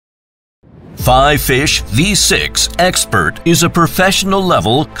Fifish V6 Expert is a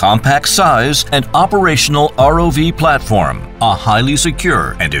professional-level, compact size, and operational ROV platform, a highly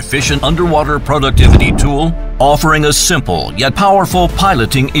secure and efficient underwater productivity tool offering a simple yet powerful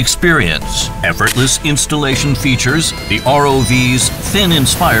piloting experience. Effortless installation features, the ROV's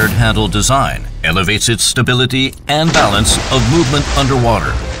fin-inspired handle design elevates its stability and balance of movement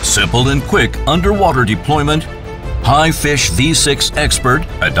underwater. Simple and quick underwater deployment, Fifish V6 Expert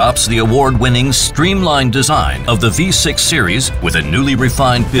adopts the award-winning streamlined design of the V6 series with a newly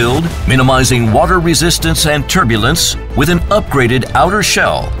refined build, minimizing water resistance and turbulence with an upgraded outer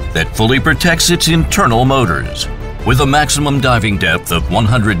shell that fully protects its internal motors. With a maximum diving depth of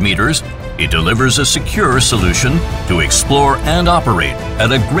 100 meters, it delivers a secure solution to explore and operate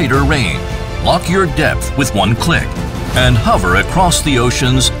at a greater range. Lock your depth with one click and hover across the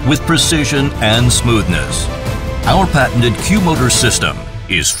oceans with precision and smoothness. Our patented Q-motor system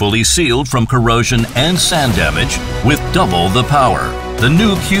is fully sealed from corrosion and sand damage with double the power. The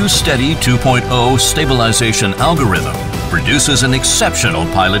new Q-Steady 2.0 stabilization algorithm produces an exceptional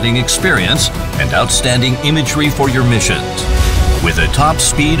piloting experience and outstanding imagery for your missions. With a top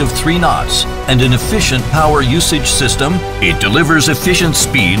speed of 3 knots and an efficient power usage system, it delivers efficient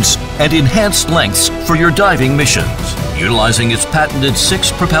speeds and enhanced lengths for your diving missions. Utilizing its patented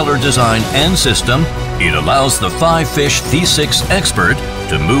 6-propeller design and system, it allows the Fifish V6 Expert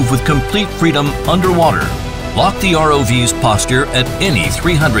to move with complete freedom underwater. Lock the ROV's posture at any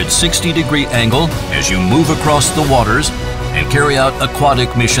 360-degree angle as you move across the waters and carry out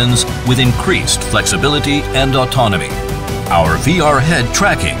aquatic missions with increased flexibility and autonomy. Our VR head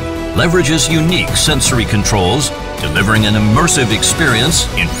tracking leverages unique sensory controls, delivering an immersive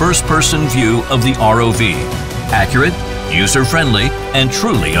experience in first-person view of the ROV. Accurate, user-friendly, and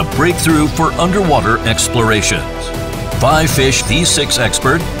truly a breakthrough for underwater explorations. Fifish V6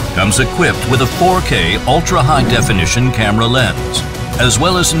 Expert comes equipped with a 4K ultra-high-definition camera lens, as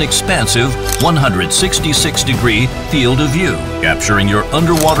well as an expansive 166-degree field of view, capturing your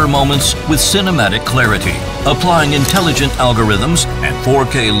underwater moments with cinematic clarity. Applying intelligent algorithms and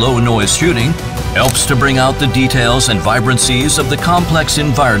 4K low-noise shooting helps to bring out the details and vibrancies of the complex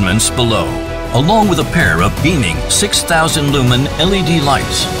environments below. Along with a pair of beaming 6,000 lumen LED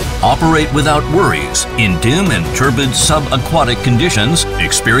lights, operate without worries in dim and turbid subaquatic conditions,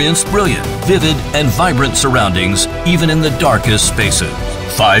 experience brilliant, vivid, and vibrant surroundings even in the darkest spaces.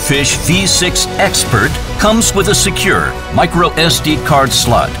 Fifish V6 Expert comes with a secure micro SD card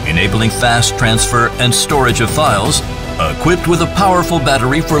slot, enabling fast transfer and storage of files, equipped with a powerful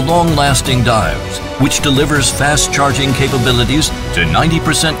battery for long-lasting dives, which delivers fast charging capabilities to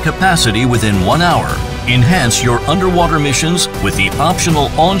 90% capacity within 1 hour. Enhance your underwater missions with the optional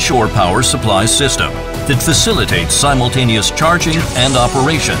onshore power supply system that facilitates simultaneous charging and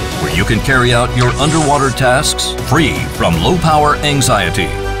operation, where you can carry out your underwater tasks free from low-power anxiety,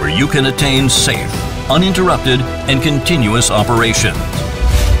 where you can attain safe, uninterrupted, and continuous operations.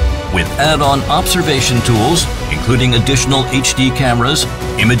 With add-on observation tools, including additional HD cameras,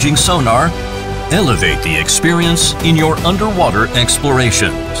 imaging sonar, elevate the experience in your underwater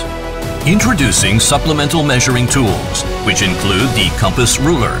explorations. Introducing supplemental measuring tools, which include the compass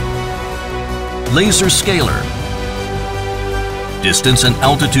ruler, laser scaler, distance and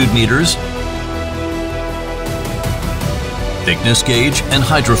altitude meters, thickness gauge and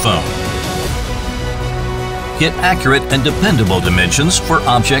hydrophone. Get accurate and dependable dimensions for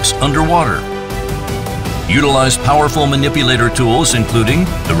objects underwater. Utilize powerful manipulator tools including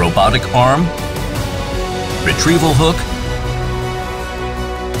the robotic arm, retrieval hook,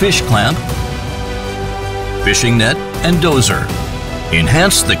 fish clamp, fishing net, and dozer.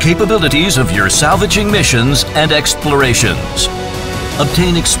 Enhance the capabilities of your salvaging missions and explorations.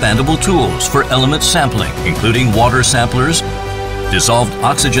 Obtain expandable tools for element sampling, including water samplers, dissolved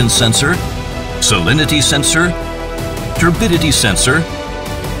oxygen sensor, salinity sensor, turbidity sensor,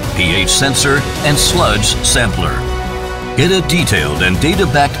 pH sensor, and sludge sampler. Get a detailed and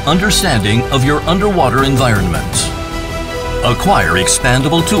data-backed understanding of your underwater environments. Acquire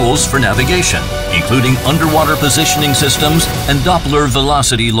expandable tools for navigation, including underwater positioning systems and Doppler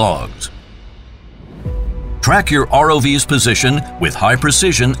velocity logs. Track your ROV's position with high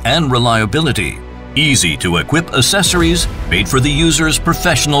precision and reliability. Easy to equip accessories made for the user's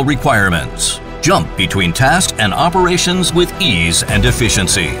professional requirements. Jump between tasks and operations with ease and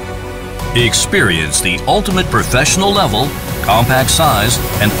efficiency. Experience the ultimate professional level, compact size,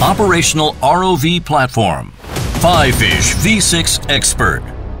 and operational ROV platform. Fifish V6 Expert,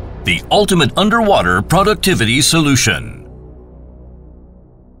 the ultimate underwater productivity solution.